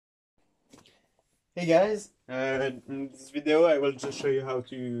Hey guys, in this video I will just show you how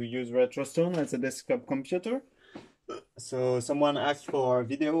to use RetroStone as a desktop computer. So someone asked for a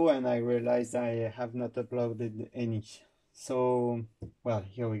video and I realized I have not uploaded any. So, well,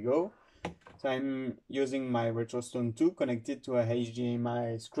 here we go. So I'm using my RetroStone2 connected to a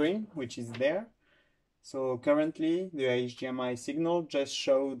HDMI screen, which is there. So currently the HDMI signal just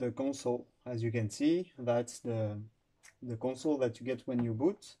shows the console. As you can see, that's the console that you get when you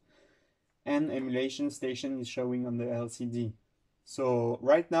boot. And emulation station is showing on the LCD. So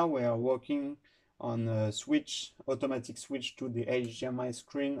right now we are working on a switch, automatic switch to the HDMI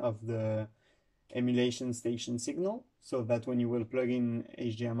screen of the emulation station signal, so that when you will plug in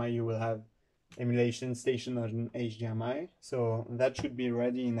HDMI you will have emulation station on HDMI. So that should be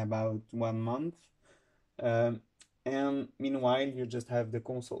ready in about 1 month. And meanwhile you just have the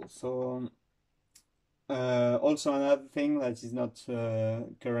console. So also another thing that is not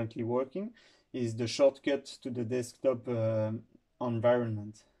currently working is the shortcut to the desktop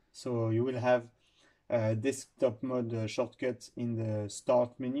environment. So you will have a desktop mode shortcut in the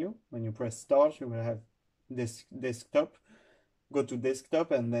start menu. When you press start, you will have desktop, go to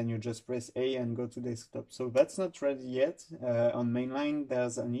desktop, and then you just press A and go to desktop. So that's not ready yet. On mainline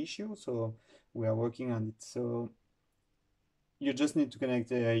there's an issue, so we are working on it. So you just need to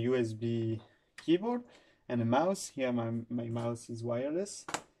connect a USB keyboard and a mouse. Here my mouse is wireless.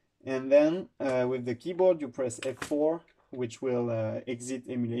 And then with the keyboard you press F4, which will exit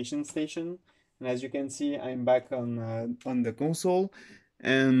emulation station. And as you can see, I'm back on the console.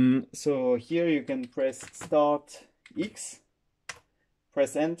 And so here you can press Start X,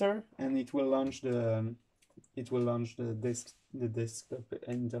 press Enter, and it will launch the desktop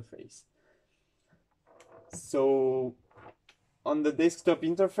interface. So on the desktop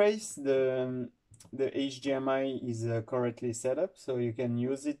interface, the HDMI is correctly set up, so you can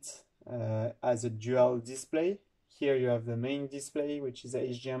use it as a dual display. Here you have the main display, which is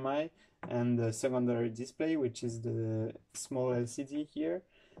HDMI, and the secondary display, which is the small LCD here.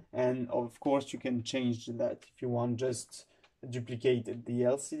 And of course you can change that if you want just duplicate the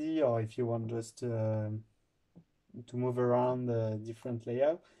LCD, or if you want just to move around the different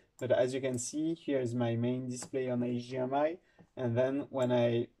layout. But as you can see, here is my main display on HDMI, and then when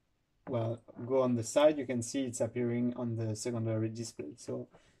I go on the side, you can see it's appearing on the secondary display. So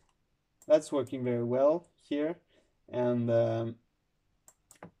that's working very well here, and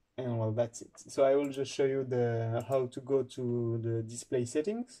well, that's it. So I will just show you how to go to the display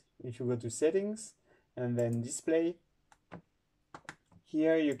settings. If you go to settings and then display,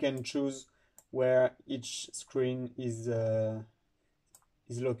 here you can choose where each screen is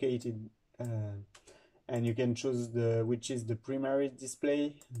located, and you can choose which is the primary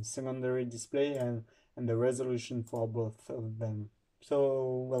display, secondary display, and the resolution for both of them.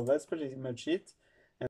 So well, that's pretty much it.